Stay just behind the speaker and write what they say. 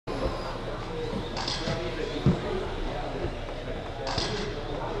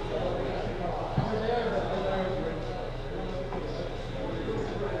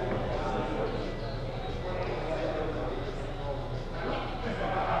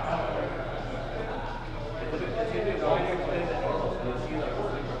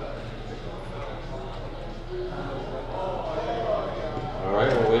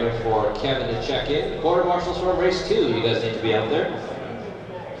to check in. Quarter marshals from race 2, you guys need to be out there.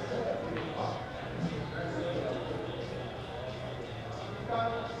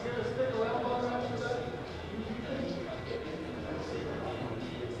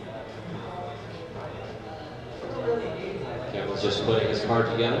 Kevin's just putting his card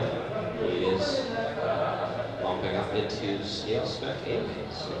together. He is bumping up into scale spec 8.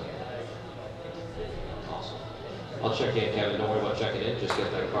 So. Awesome. I'll check in, Kevin. Don't worry about checking in. Just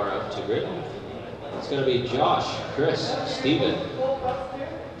get that car out to grid. It's going to be Josh, Chris, Steven.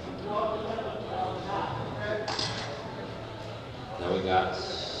 Now we got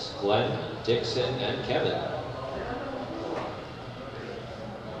Glenn, Dixon, and Kevin.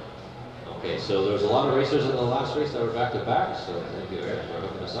 Okay, so there was a lot of racers in the last race that were back-to-back, so thank you, Eric, for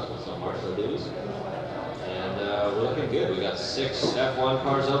hooking us up with some marshal duties. And we're looking good. We got 6 F1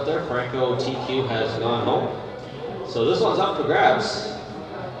 cars out there. Franco TQ has gone home. So this one's up for grabs.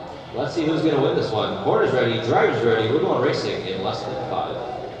 Let's see who's going to win this one. Board is ready, driver's ready. We're going racing in less than 5.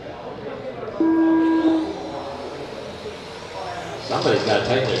 Somebody's got to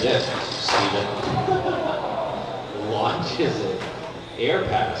tighten their diff. Steven launches it. Air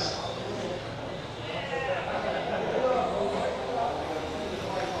pass.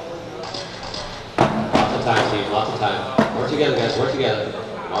 Lots of time, Steve. Lots of time. Work together, guys. Work together.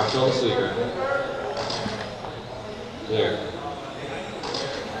 Marshall the sweeper. Clear.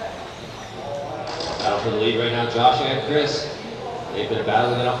 Battle for the lead right now, Josh and Chris. They've been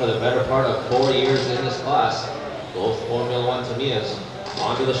battling it out for the better part of 4 years in this class. Both Formula 1 Tamiyas.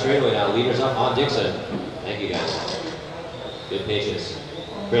 Onto the straightaway now. Leaders up on Dixon. Thank you, guys. Good patience.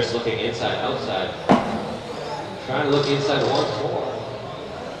 Chris looking inside, outside. Trying to look inside once more.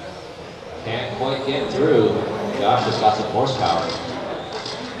 Can't quite get through. Josh has got some horsepower.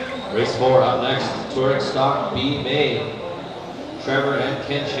 Race 4 up next. Touring stock B May. Trevor and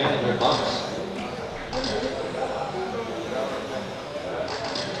Ken Shannon, your bumps.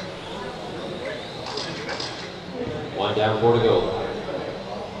 One down, 4 to go.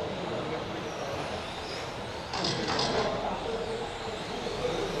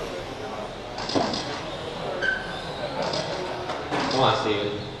 Come on,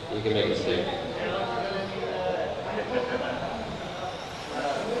 Steven. You can make it stick.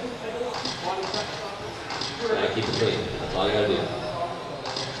 Yeah, keep it clean. That's all you gotta do.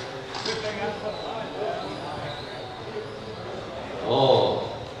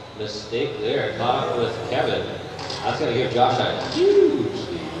 Oh, mistake there. Caught up with Kevin. That's going to give Josh a huge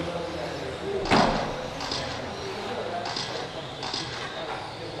lead.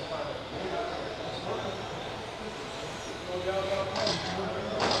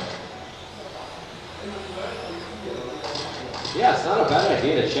 Yeah, it's not a bad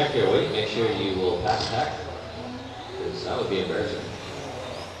idea to check your weight. Make sure you will pass tack, because that would be embarrassing.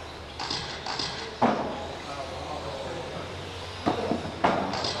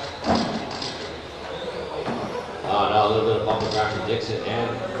 A little bit of bump and grind from Dixon and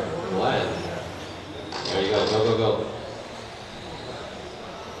Glenn. There you go, go, go, go.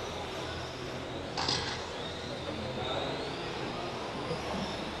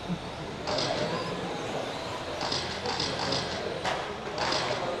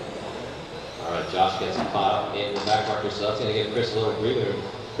 All right, Josh gets caught up in the back marker, so that's going to give Chris a little breather.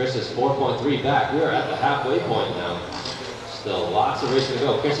 Chris is 4.3 back. We are at the halfway point now. Still lots of racing to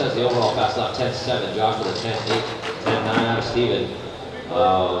go. Chris has the overall fast lap, 10.7. Josh with a 10.8, 10.9 out of Steven.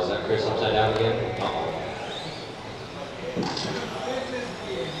 Oh, is that Chris upside down again? Uh-oh.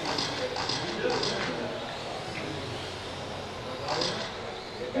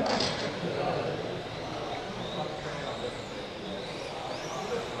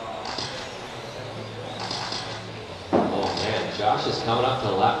 Oh man, Josh is coming up to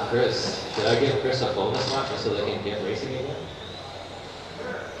lap Chris. Should I give Chris a bonus lap just so they can get racing again?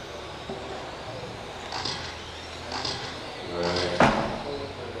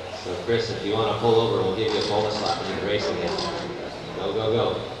 So Chris, if you want to pull over, we'll give you a bonus lap and you can race again. Go, go,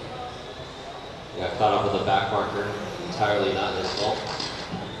 go. Got caught up with the back marker. Entirely not his fault.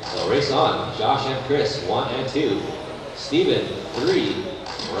 So race on. Josh and Chris, 1 and 2. Steven, 3,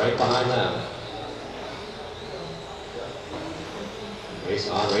 right behind them. Race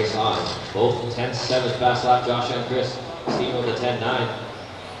on, race on. Both 10.7 fast lap, Josh and Chris. Steven with a 10.9.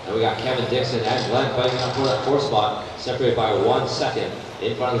 And we got Kevin Dixon and Glenn fighting out for that 4th spot, separated by 1 second.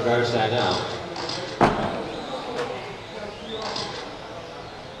 In front of the driver's stand now.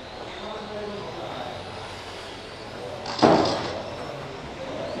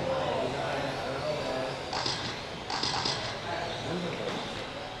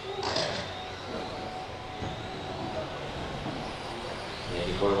 Thank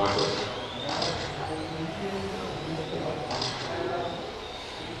you, quarter marshals.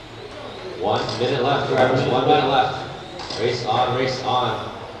 1 minute left, drivers, 1 minute left. Race on, race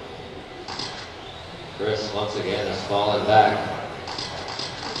on. Chris, once again, has fallen back.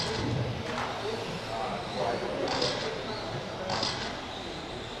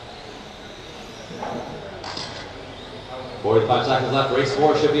 45 seconds left. Race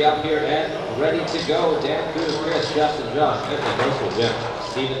 4 should be up here and ready to go. Dan, Cruz, Chris, Justin, Josh, Edmund, Russell, Jim,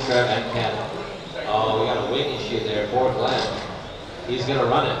 Steven, Trev, and Ken. Oh, we got a wing issue there for Glenn. He's gonna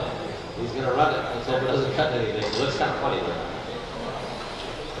run it. He's gonna run it. Let's hope it doesn't cut anything. It looks kind of funny though.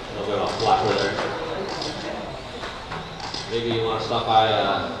 A little bit of a flapper there. Maybe you want to stop by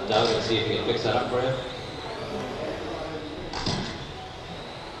Doug and see if he can fix that up for you.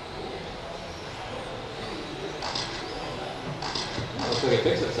 Looks like it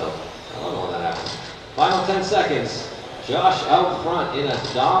fixed itself. I don't know when that happened. Final 10 seconds. Josh out front in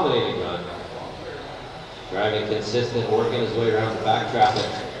a dominating run. Driving consistent, working his way around the back traffic.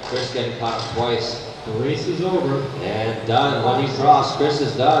 Chris getting caught up twice. The race is over. And done. When he crossed, Chris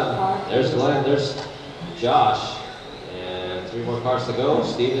is done. There's Glenn, there's Josh. And 3 more cars to go.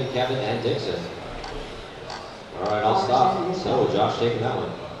 Steven, Kevin, and Dixon. All right, I'll stop. So Josh taking that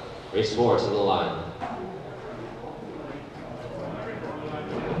one. Race 4 to the line.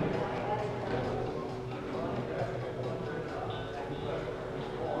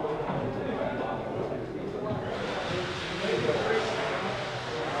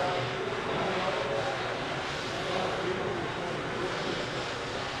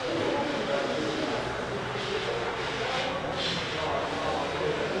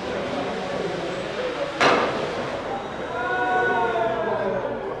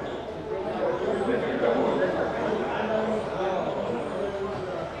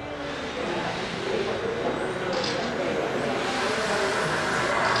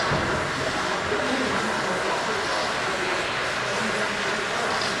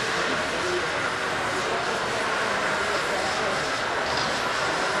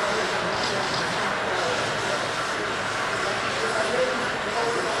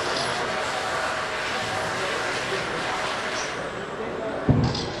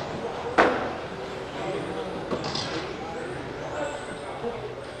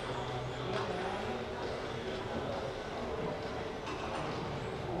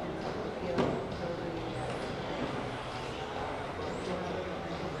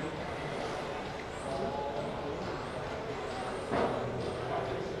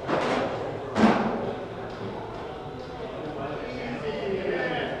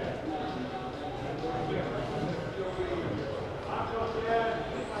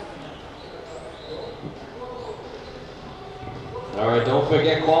 Alright, don't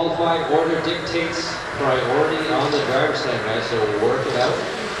forget qualifying order dictates priority on the driver's stand, guys, so we'll work it out.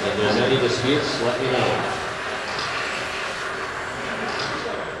 If there's any disputes, let me know.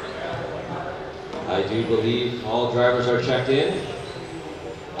 I do believe all drivers are checked in.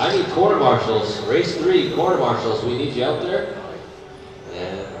 I need quarter marshals, race 3, quarter marshals. We need you out there.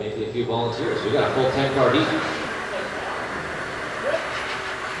 And maybe a few volunteers. We got a full 10-car heat.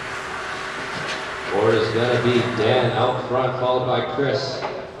 Order is going to be Dan out front, followed by Chris,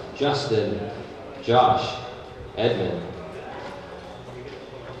 Justin, Josh, Edmund.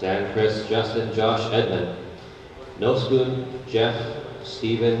 Dan, Chris, Justin, Josh, Edmund. No Spoon, Jeff,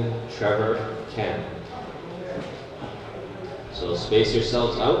 Steven, Trevor, Ken. So space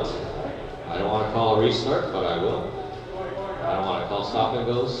yourselves out. I don't want to call a restart, but I will. I don't want to call stop and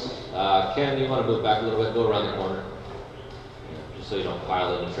goes. Ken, you want to move back a little bit, go around the corner. Just so you don't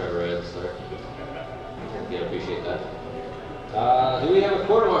pile into Trevor at the start. Yeah, appreciate that. Do we have a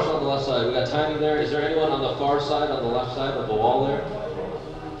quarter marshal on the left side? We got Tiny there. Is there anyone on the far side, on the left side of the wall there?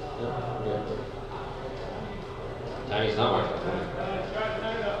 No? Yeah. Tiny's not marshal.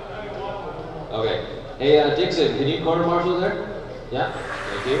 Okay. Hey, Dixon, can you quarter marshal there? Yeah?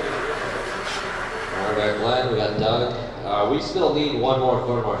 Thank you. All right, we got Glenn, we got Doug. We still need one more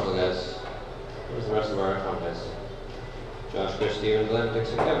quarter marshal, guys. Where's the rest of our F1 guys? Josh, Chris, Steven, Glenn,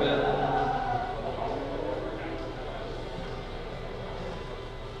 Dixon, Kevin.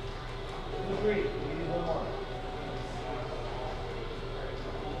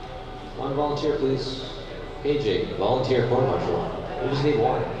 One volunteer, please. AJ, volunteer quarter marshal. We just need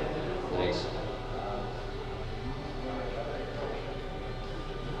one. Thanks.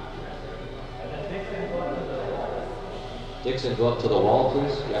 Dixon, go up to the wall,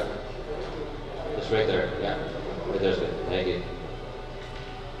 please. Yeah. Just right there. Yeah. Right there's good. Thank you.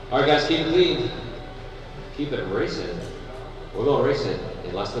 All right, guys, keep it clean. Keep it racing. We're going racing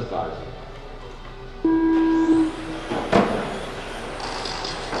in less than 5.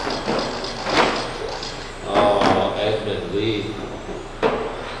 Oh, Edmund Lee.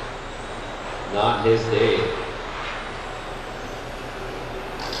 Not his day.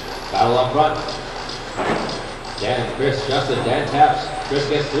 Battle up front. Dan, Chris, Justin, Dan taps. Chris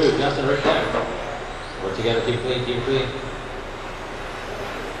gets through. Justin right there. Work together, keep clean, keep clean.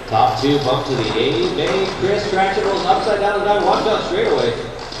 Top two, bump to the A. Main, Chris, traction rolls upside down and down. Watch out, straightaway.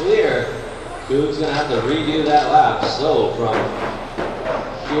 Clear. Coog's gonna have to redo that lap. So from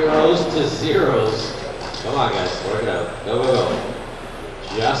heroes to zeros. Come on, guys, work it out. Go, go, go.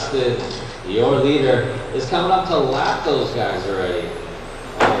 Justin, your leader, is coming up to lap those guys already.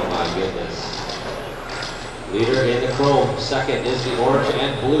 Oh my goodness. Leader in the chrome. Second is the orange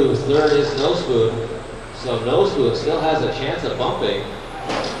and blue. Third is No Spoon. So No Spoon still has a chance of bumping.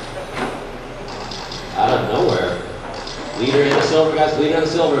 Out of nowhere. Leader in the silver, guys. Leader in the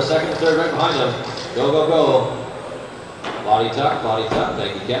silver. Second and third right behind him. Go, go, go. Body tuck, body tuck.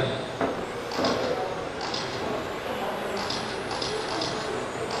 Thank you, Ken.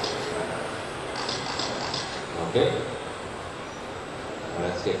 Okay.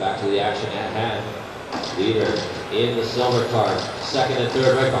 Let's get back to the action at hand. Leader in the silver car. Second and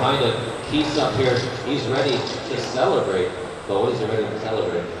third right behind him. Keith's up here. He's ready to celebrate. But what is he ready to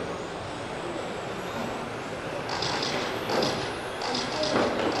celebrate?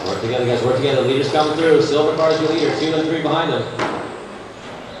 Work together, guys. Work together. Leader's coming through. Silver car is your leader. 2 and 3 behind him.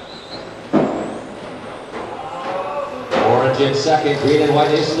 Orange in second. Green and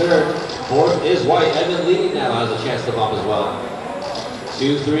white is third. Fourth is white. Edmund leading now has a chance to bump as well.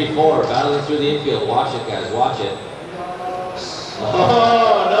 2, 3, 4. Battling through the infield. Watch it, guys. Watch it.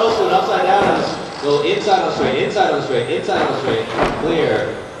 Oh, No Spoon upside down. Go inside on straight. Inside on straight. Inside on straight.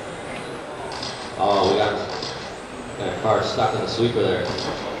 Clear. Oh, we got a car stuck in the sweeper there.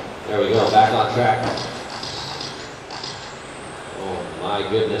 There we go. Back on track. Oh my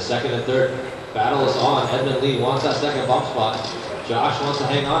goodness. Second and third. Battle is on. Edmund Lee wants that second bump spot. Josh wants to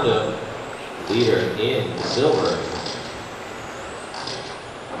hang on to it. Leader in silver.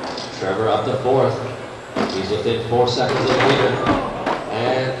 Trevor up to fourth. He's within 4 seconds of the leader.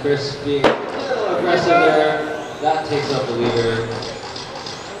 And Chris being a little aggressive there. That takes up the leader.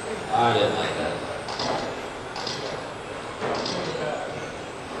 I didn't like that.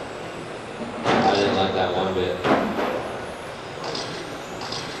 I didn't like that one bit.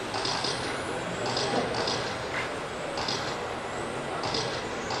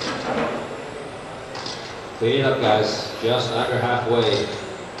 Clean it up, guys. Just under halfway.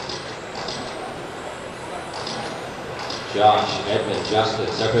 Josh, Edmund, Justin,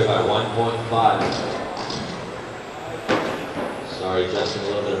 separated by 1.5. Sorry, Justin, a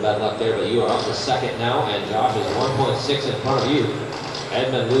little bit of bad luck there, but you are up to second now, and Josh is 1.6 in front of you.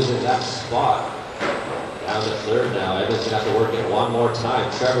 Edmund losing that spot. Down to third now. Edmund's gonna have to work it one more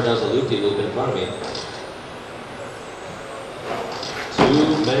time. Trevor does a loop-de-loop in front of me.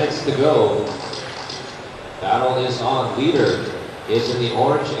 2 minutes to go. Battle is on. Leader is in the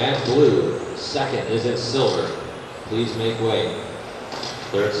orange and blue. Second is in silver. Please make way.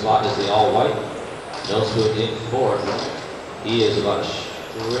 Third spot is the all white. No Spoon in fourth. He is about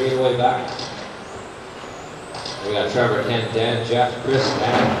straight away back. We got Trevor, Ken, Dan, Jeff, Chris,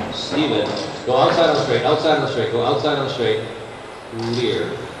 and Steven. Go outside on the straight, outside on the straight, go outside on the straight.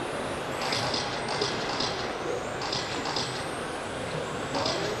 Clear.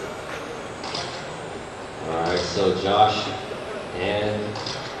 Alright, so Josh and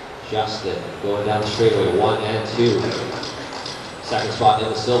Justin going down the straightaway, 1 and 2. Second spot in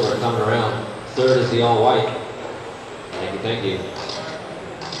the silver coming around. Third is the all white. Thank you, thank you.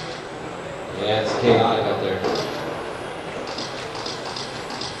 Yeah, it's chaotic out there.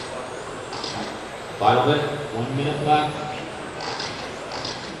 Final minute, 1 minute left.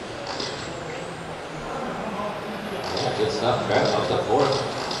 Yeah, good stuff. Travis up to fourth.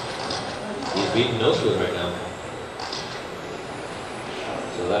 He's beating No Spoon right now.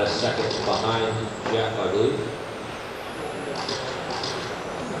 So that is second behind Jeff, I believe.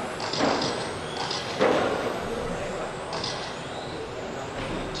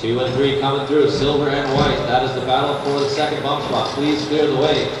 Two and three coming through, silver and white. That is the battle for the second bump spot. Please clear the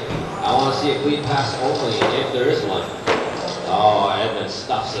way. I want to see a clean pass only if there is one. Oh, Edmund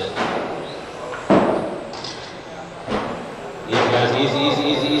stuffs it. Easy, guys. Easy, easy,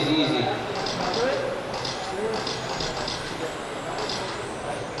 easy, easy, easy.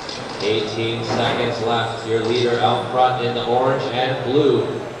 18 seconds left. Your leader out front in the orange and blue.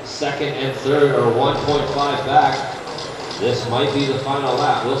 Second and third are 1.5 back. This might be the final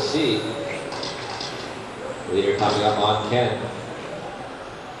lap. We'll see. Leader coming up on Ken.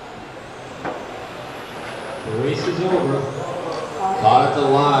 The race is over. Caught at the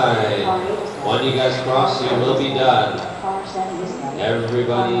line. When you guys cross, you will be done.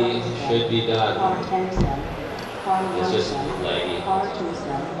 Everybody should be done. Car 10 is done. Car 1 It's is just done. laggy. Car 2 is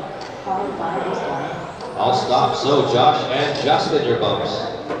done. Car 5 is done. I'll stop. So Josh and Justin, your bumps.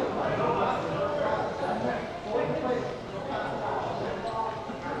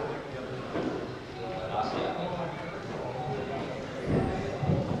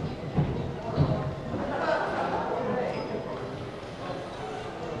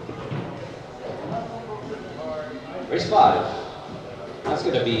 Race 5. That's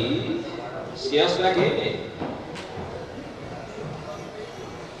going to be scale spec 8.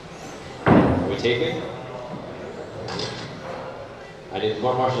 Are we taping? I need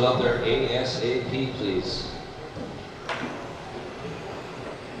more marshals out there ASAP, please.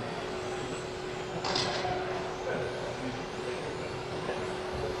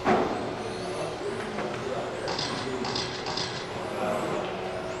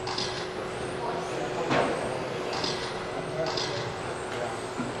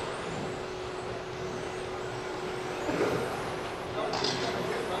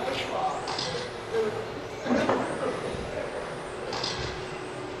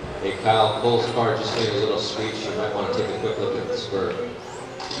 Hey Kyle, Cole's car just made a little screech. You might want to take a quick look at the spur.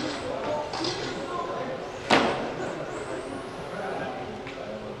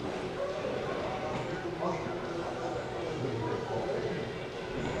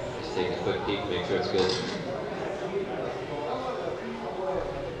 Just take a quick peek, make sure it's good.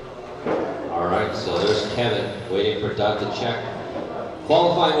 Alright, so there's Kevin waiting for Doug to check.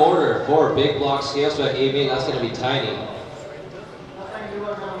 Qualifying order for big block scale spec 8 that's going to be tiny.